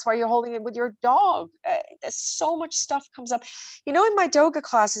 so that's why you're holding it with your dog. There's so much stuff comes up. In my yoga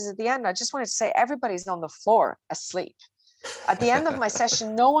classes at the end, I just wanted to say, everybody's on the floor asleep. At the end of my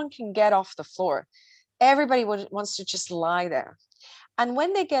session, no one can get off the floor. Everybody wants to just lie there. And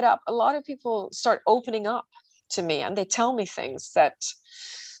when they get up, a lot of people start opening up to me, and they tell me things that,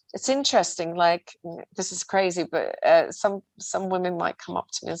 it's interesting. Like, this is crazy, but some women might come up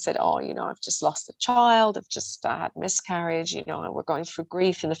to me and said, "Oh, I've just lost a child. I've just had miscarriage. And we're going through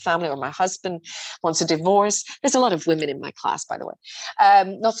grief in the family, or my husband wants a divorce." There's a lot of women in my class, by the way,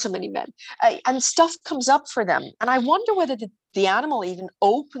 not so many men. And stuff comes up for them, and I wonder whether the animal even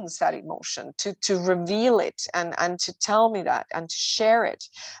opens that emotion to reveal it and to tell me that and to share it.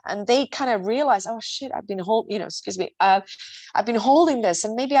 And they kind of realize, oh shit, I've been holding, I've been holding this,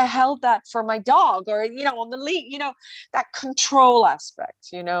 and maybe I held that for my dog, or, on the lead, that control aspect,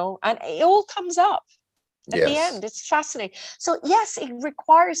 and it all comes up at the end. It's fascinating. So yes, it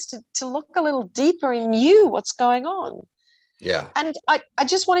requires to look a little deeper in you, what's going on. Yeah. And I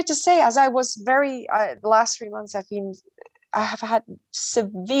just wanted to say, as I was the last 3 months, I have had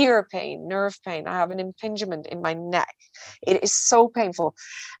severe pain, nerve pain. I have an impingement in my neck. It is so painful.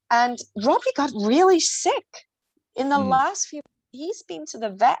 And Robbie got really sick in the last few. He's been to the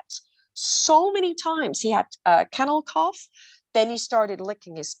vet so many times. He had kennel cough. Then he started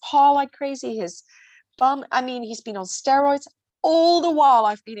licking his paw like crazy, his bum. I mean, he's been on steroids. All the while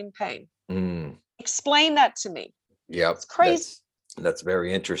I've been in pain. Explain that to me. Yeah. It's crazy. That's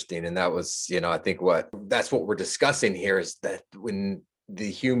very interesting. And that was, I think that's what we're discussing here, is that when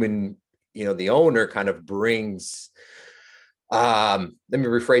the human, the owner kind of brings, let me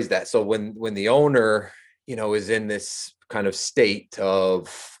rephrase that. So when the owner, is in this kind of state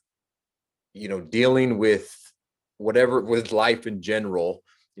of, dealing with whatever, with life in general,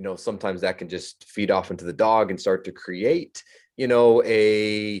 sometimes that can just feed off into the dog and start to create,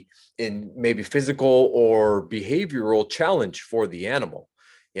 in maybe physical or behavioral challenge for the animal,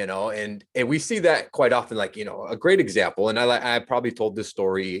 and we see that quite often. Like, a great example, and I probably told this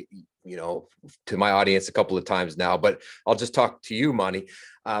story, to my audience a couple of times now, but I'll just talk to you, Mani.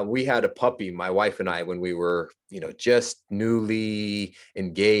 We had a puppy, my wife and I, when we were, just newly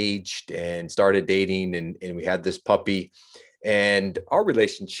engaged and started dating, and we had this puppy, and our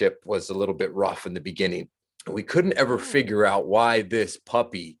relationship was a little bit rough in the beginning. We couldn't ever figure out why this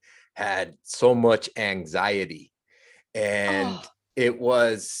puppy had so much anxiety, and it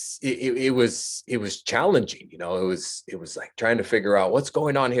was challenging. It was like trying to figure out what's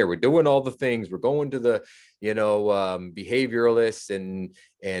going on here. We're doing all the things. We're going to the behavioralists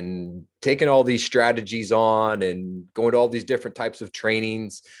and taking all these strategies on and going to all these different types of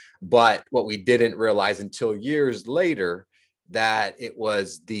trainings. But what we didn't realize until years later, that it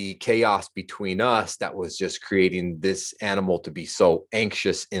was the chaos between us that was just creating this animal to be so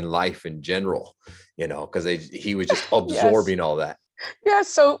anxious in life in general, because he was just absorbing all that. Yeah,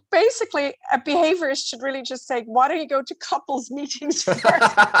 so basically a behaviorist should really just say, why don't you go to couples meetings first? Go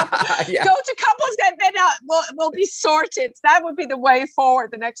to couples, then we'll be sorted. That would be the way forward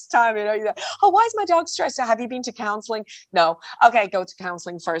the next time. Oh, why is my dog stressed? Have you been to counseling? No. Okay, go to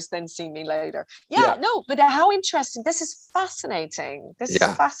counseling first, then see me later. No, but how interesting. This is fascinating. This is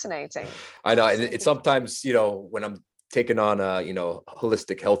fascinating. I know. And it's sometimes, when I'm taking on a,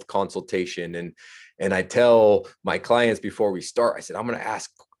 holistic health consultation, and I tell my clients before we start, I said, I'm going to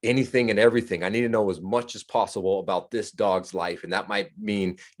ask anything and everything. I need to know as much as possible about this dog's life. And that might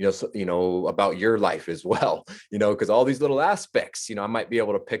mean, about your life as well, because all these little aspects, I might be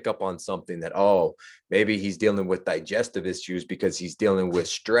able to pick up on something that, oh, maybe he's dealing with digestive issues because he's dealing with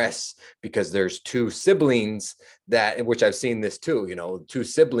stress, because there's two siblings which I've seen this too, two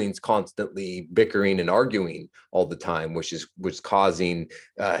siblings constantly bickering and arguing all the time, which causing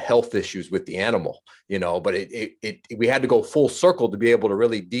health issues with the animal, but we had to go full circle to be able to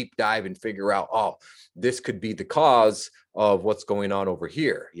really deep dive and figure out, oh, this could be the cause of what's going on over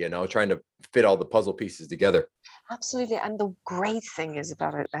here, trying to fit all the puzzle pieces together. Absolutely. And the great thing is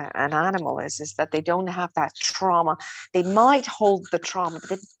about an animal is that they don't have that trauma. They might hold the trauma,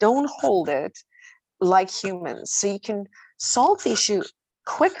 but they don't hold it like humans. So you can solve the issue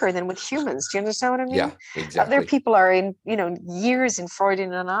quicker than with humans. Do you understand what I mean? Yeah, exactly. Other people are in, years in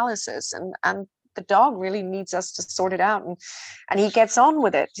Freudian analysis, and the dog really needs us to sort it out, and he gets on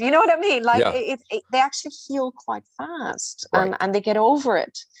with it. You know what I mean? Like they actually heal quite fast, right. and they get over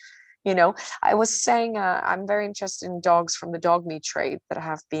it. I was saying I'm very interested in dogs from the dog meat trade that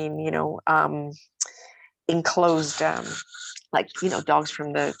have been, enclosed, dogs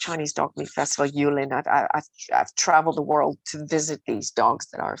from the Chinese Dog Meat Festival, Yulin. I've traveled the world to visit these dogs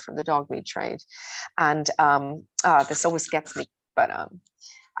that are from the dog meat trade, and this always gets me. But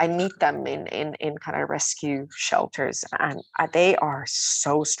I meet them in kind of rescue shelters, and they are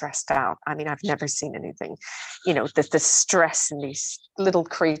so stressed out. I mean, I've never seen anything, the stress in these little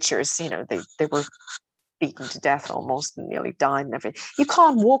creatures. They were beaten to death almost and nearly died and everything. You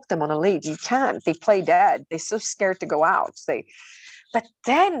can't walk them on a lead. You can't. They play dead. They're so scared to go out. But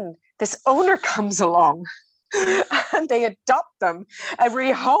then this owner comes along and they adopt them and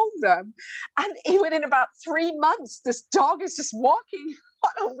rehome them. And within about 3 months, this dog is just walking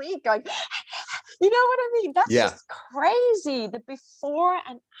on a lead going, you know what I mean? That's just crazy. The before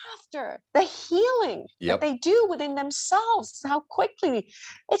and after, the healing that they do within themselves, how quickly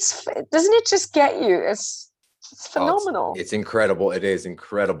doesn't it just get you? It's phenomenal. It's incredible. It is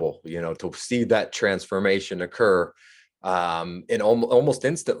incredible, to see that transformation occur and almost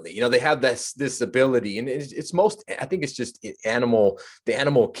instantly. They have this ability, and I think it's just the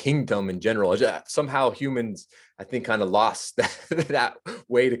animal kingdom in general. Somehow humans, I think, kind of lost that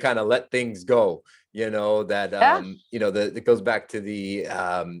way to kind of let things go, that goes back to the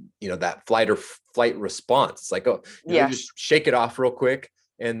that flight response. It's like, oh, just shake it off real quick,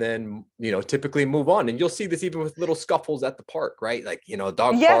 and then, typically move on. And you'll see this even with little scuffles at the park, right? Like,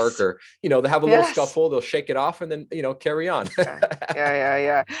 dog park, or, they have a little scuffle, they'll shake it off and then, carry on.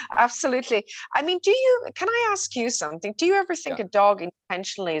 Yeah. Absolutely. I mean, can I ask you something? Do you ever think a dog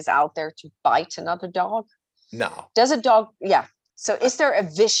intentionally is out there to bite another dog? No. Does a dog? Yeah. So is there a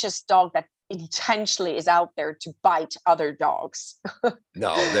vicious dog that intentionally is out there to bite other dogs?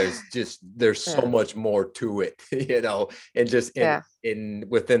 No, there's so much more to it, and just in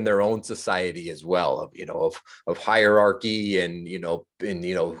within their own society as well, of hierarchy, and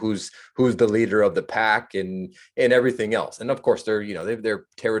who's the leader of the pack, and everything else. And of course they're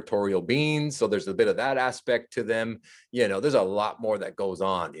territorial beings, so there's a bit of that aspect to them. There's a lot more that goes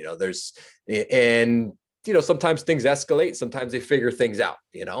on. Sometimes things escalate, sometimes they figure things out.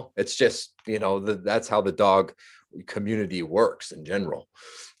 It's just, that's how the dog community works in general,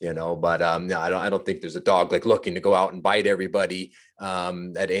 but no, I don't think there's a dog like looking to go out and bite everybody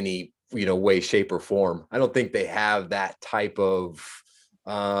at any, way, shape, or form. I don't think they have that type of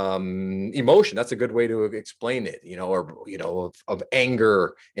emotion. That's a good way to explain it, or of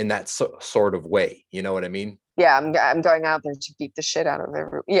anger in that sort of way. You know what I mean? Yeah, I'm going out there to beat the shit out of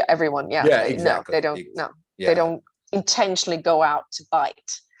everyone. Yeah, exactly. No, they don't. No, they don't intentionally go out to bite.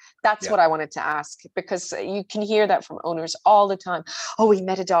 That's what I wanted to ask, because you can hear that from owners all the time. Oh, we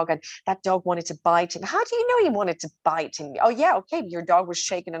met a dog and that dog wanted to bite him. How do you know he wanted to bite him? Oh, yeah, okay, your dog was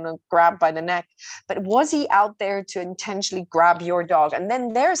shaken and grabbed by the neck. But was he out there to intentionally grab your dog? And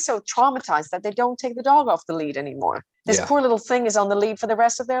then they're so traumatized that they don't take the dog off the lead anymore. This poor little thing is on the lead for the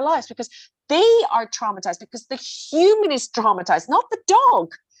rest of their lives because they are traumatized, because the human is traumatized, not the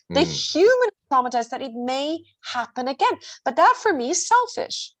dog. The human is traumatized that it may happen again. But that for me is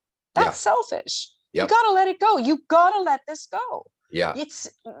selfish. That's selfish. You got to let it go. You got to let this go. Yeah. It's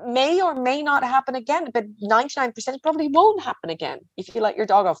may or may not happen again, but 99% probably won't happen again if you let your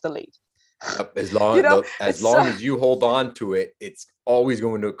dog off the lead. As long as you hold on to it, it's always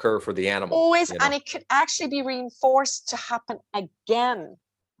going to occur for the animal. Always, and it could actually be reinforced to happen again.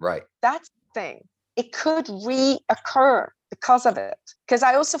 Right. That's the thing. It could reoccur because of it. Because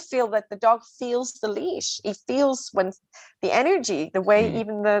I also feel that the dog feels the leash. He feels when the energy, the way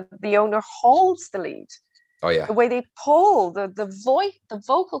even the owner holds the lead. Oh yeah. The way they pull the voice, the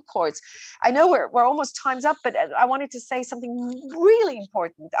vocal cords. I know we're almost time's up, but I wanted to say something really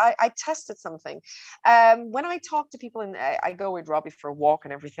important. I tested something. When I talk to people, and I go with Robbie for a walk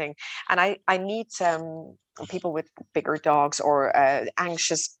and everything, and I meet people with bigger dogs or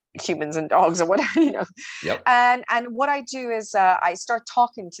anxious humans and dogs or whatever, Yep. and what I do is I start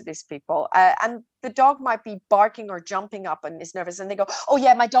talking to these people, and the dog might be barking or jumping up and is nervous, and they go, oh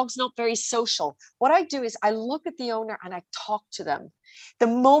yeah, my dog's not very social. What I do is I look at the owner and I talk to them. The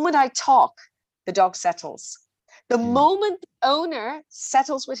moment I talk, the dog settles. The Mm. moment the owner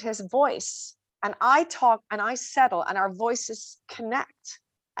settles with his voice and I talk and I settle and our voices connect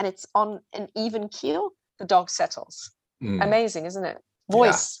and it's on an even keel, the dog settles. Mm. Amazing, isn't it? Yeah.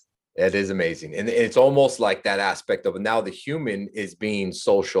 Voice. It is amazing. And it's almost like that aspect of now the human is being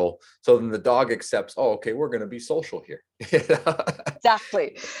social. So then the dog accepts, oh, okay, we're going to be social here.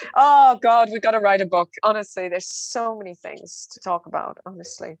 Exactly. Oh God, we got to write a book. Honestly, there's so many things to talk about.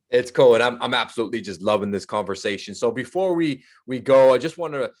 Honestly, It's cool. And I'm absolutely just loving this conversation. So before we go, I just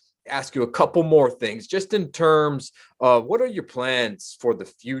want to ask you a couple more things, just in terms of what are your plans for the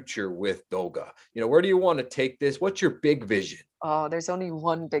future with Doga? Where do you want to take this? What's your big vision? oh, there's only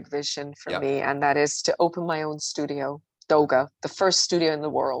one big vision for Yeah. me, and that is to open my own studio, Doga, the first studio in the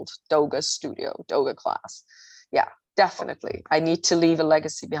world, Doga Studio, Doga Class. Yeah, definitely. I need to leave a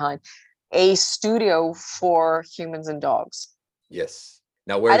legacy behind. A studio for humans and dogs. Yes.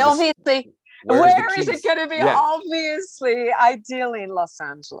 Now, And obviously, where's the where is it keys? going to be? Yeah. Obviously, ideally in Los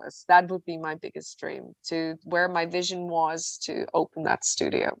Angeles. That would be my biggest dream, to where my vision was to open that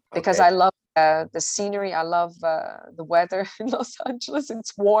studio, because Okay. I love the scenery. I love the weather in Los Angeles.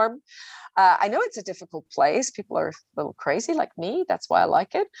 It's warm. I know it's a difficult place. People are a little crazy like me. That's why I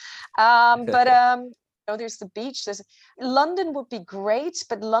like it. But there's the beach. London would be great,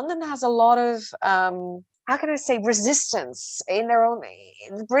 but London has a lot of how can I say, resistance in their own.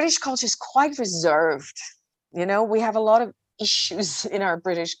 The British culture is quite reserved. We have a lot of issues in our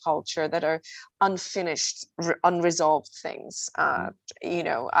British culture that are unfinished, unresolved things.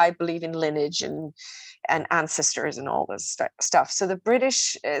 I believe in lineage and ancestors and all this stuff. So the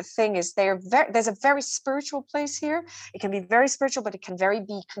British thing is there's a very spiritual place here. It can be very spiritual, but it can very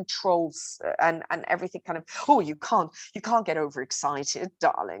be controlled and everything kind of, oh, you can't get overexcited,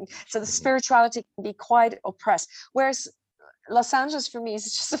 darling. So the spirituality can be quite oppressed. Whereas Los Angeles for me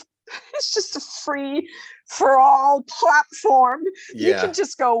is just a free for all platform. Yeah. You can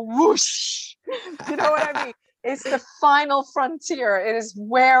just go whoosh. You know what I mean? It's the final frontier. It is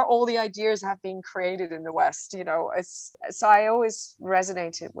where all the ideas have been created in the West. So I always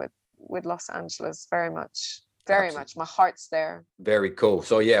resonated with Los Angeles very much. Very Absolutely. much. My heart's there. Very cool.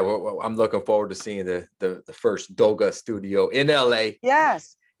 So yeah, I'm looking forward to seeing the first Doga studio in LA.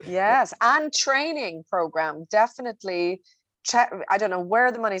 Yes. And training program. Definitely. I don't know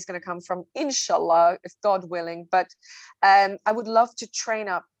where the money's going to come from, inshallah, if God willing, but I would love to train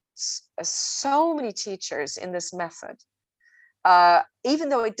up so many teachers in this method. Even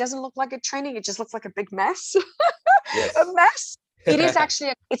though it doesn't look like a training, it just looks like a big mess. Yes. A mess. It is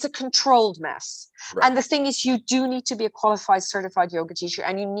actually it's a controlled mess. Right. And the thing is, you do need to be a qualified certified yoga teacher,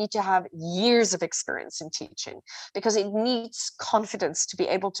 and you need to have years of experience in teaching, because it needs confidence to be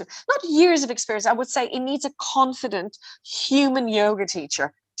able to, not years of experience, I would say it needs a confident human yoga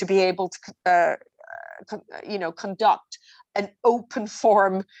teacher to be able to conduct an open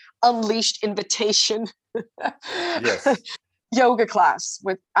form, unleashed invitation Yes. yoga class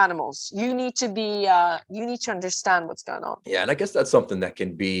with animals. You need to understand what's going on. Yeah, and I guess that's something that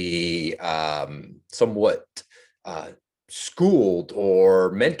can be somewhat schooled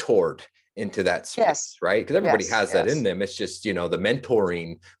or mentored into that space, Yes. right? Because everybody Yes, has that in them. It's just, the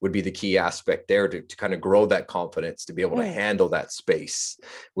mentoring would be the key aspect there to kind of grow that confidence to be able to handle that space,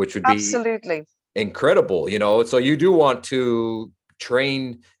 which would be absolutely incredible, So you do want to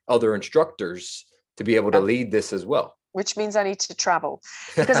train other instructors to be able to lead this as well. Which means I need to travel,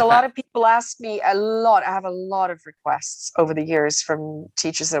 because a lot of people ask me a lot. I have a lot of requests over the years from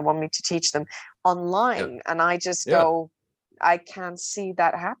teachers that want me to teach them online. Yeah. And I just go, I can't see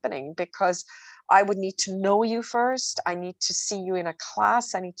that happening, because I would need to know you first. I need to see you in a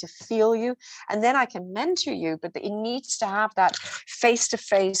class. I need to feel you, and then I can mentor you. But it needs to have that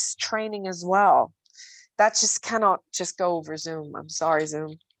face-to-face training as well. That just cannot just go over Zoom. I'm sorry,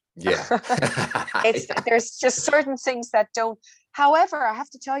 Zoom. Yeah. There's just certain things that don't. However, I have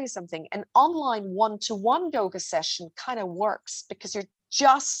to tell you something. An online one-to-one yoga session kind of works, because you're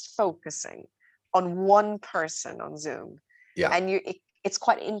just focusing on one person on Zoom. Yeah. And it's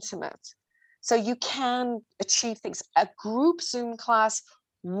quite intimate. So you can achieve things. A group Zoom class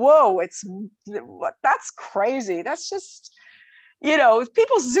whoa, that's crazy. That's just, if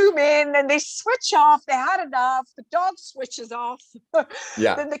people zoom in and they switch off, they had enough, the dog switches off,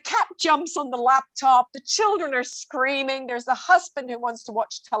 Yeah. then the cat jumps on the laptop, the children are screaming, there's the husband who wants to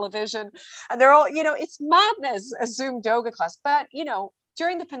watch television, and they're all, it's madness, a Zoom yoga class. But,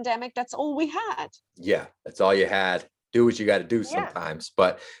 during the pandemic, that's all we had. Yeah, that's all you had. Do what you got to do sometimes.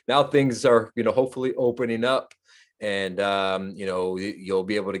 But now things are, hopefully opening up, and you'll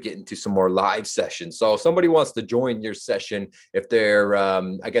be able to get into some more live sessions. So if somebody wants to join your session, if they're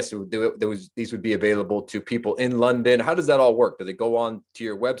I guess these would be available to people in London. How does that all work? Do they go on to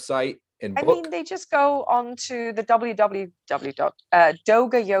your website and book? I mean, they just go on to the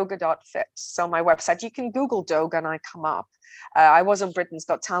www.dogayoga.fit. So my website, you can Google Doga and I come up. I was on Britain's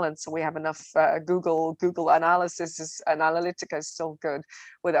Got Talent, so we have enough Google analysis. Analytica is still good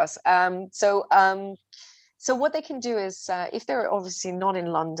with us. So what they can do is, if they're obviously not in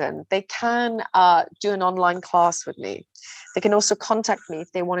London, they can do an online class with me. They can also contact me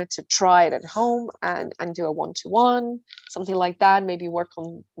if they wanted to try it at home and do a one-to-one, something like that, maybe work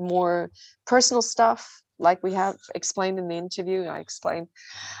on more personal stuff, like we have explained in the interview, I explained.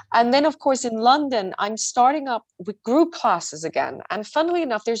 And then, of course, in London, I'm starting up with group classes again. And funnily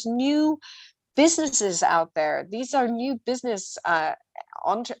enough, there's new businesses out there. These are new business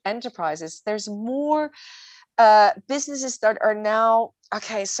enterprises. There's more businesses that are now,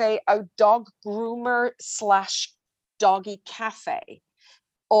 say a dog groomer / doggy cafe,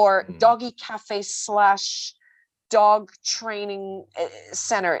 or doggy cafe / dog training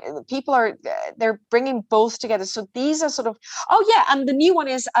center. People they're bringing both together. So these are sort of, and the new one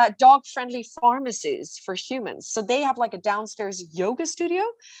is dog friendly pharmacies for humans. So they have like a downstairs yoga studio.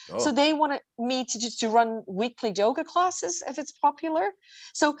 So they want me to run weekly yoga classes if it's popular.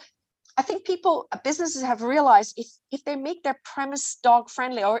 So I think businesses have realized if they make their premise dog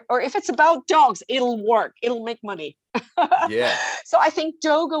friendly, or if it's about dogs, it'll work, it'll make money. Yeah. So I think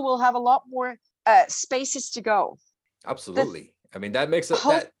Doga will have a lot more spaces to go. Absolutely. I mean, that makes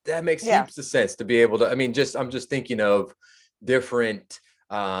heaps of sense to be able to, I'm just thinking of different,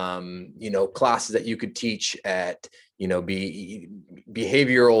 classes that you could teach at, the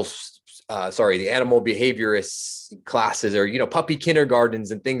animal behaviorist classes, or, puppy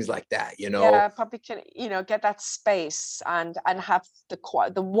kindergartens and things like that, Yeah, puppy get that space and have the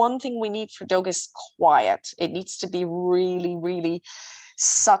quiet. The one thing we need for Doga is quiet. It needs to be really, really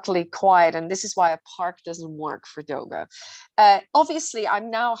subtly quiet, and this is why a park doesn't work for Doga. Obviously,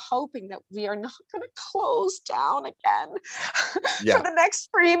 I'm now hoping that we are not going to close down again for the next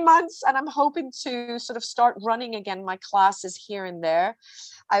 3 months, and I'm hoping to sort of start running again my classes here and there.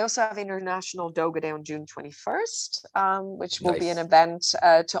 I also have International Doga Day on June 21st, which will be an event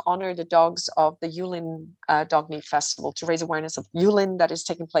to honor the dogs of the Yulin Dog Meat Festival, to raise awareness of Yulin, that is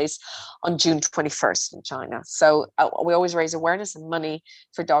taking place on June 21st in China. So we always raise awareness and money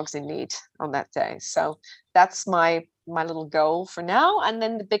for dogs in need on that day. So that's my little goal for now. And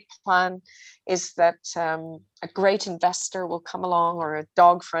then the big plan is that a great investor will come along, or a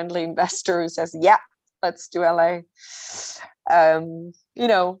dog-friendly investor who says, yeah, let's do LA.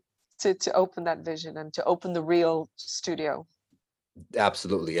 To open that vision and to open the real studio.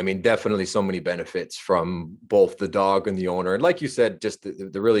 Absolutely. I mean, definitely so many benefits from both the dog and the owner. And like you said, just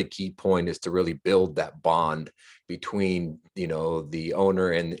the really key point is to really build that bond between, the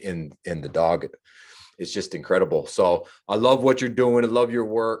owner and the dog. It's just incredible. So I love what you're doing. I love your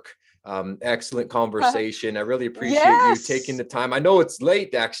work. Excellent conversation. I really appreciate you taking the time. I know it's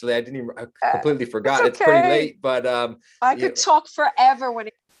late, actually. I completely forgot. It's pretty late, but I could talk forever when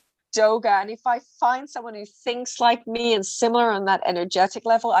it's Doga. And if I find someone who thinks like me and similar on that energetic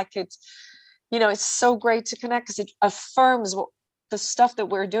level, I could, it's so great to connect, because it affirms the stuff that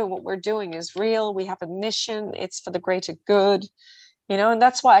we're doing. What we're doing is real. We have a mission. It's for the greater good, and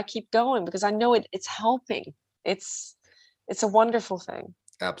that's why I keep going, because I know it's helping. It's a wonderful thing.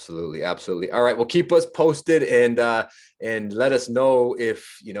 Absolutely. All right. Well, keep us posted and let us know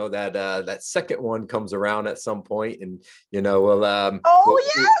if that second one comes around at some point, and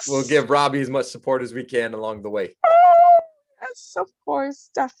we'll give Robbie as much support as we can along the way. Oh, yes, of course,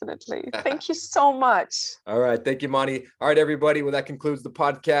 definitely. Thank you so much. All right. Thank you, Moni. All right, everybody. Well, that concludes the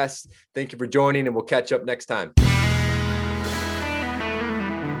podcast. Thank you for joining, and we'll catch up next time.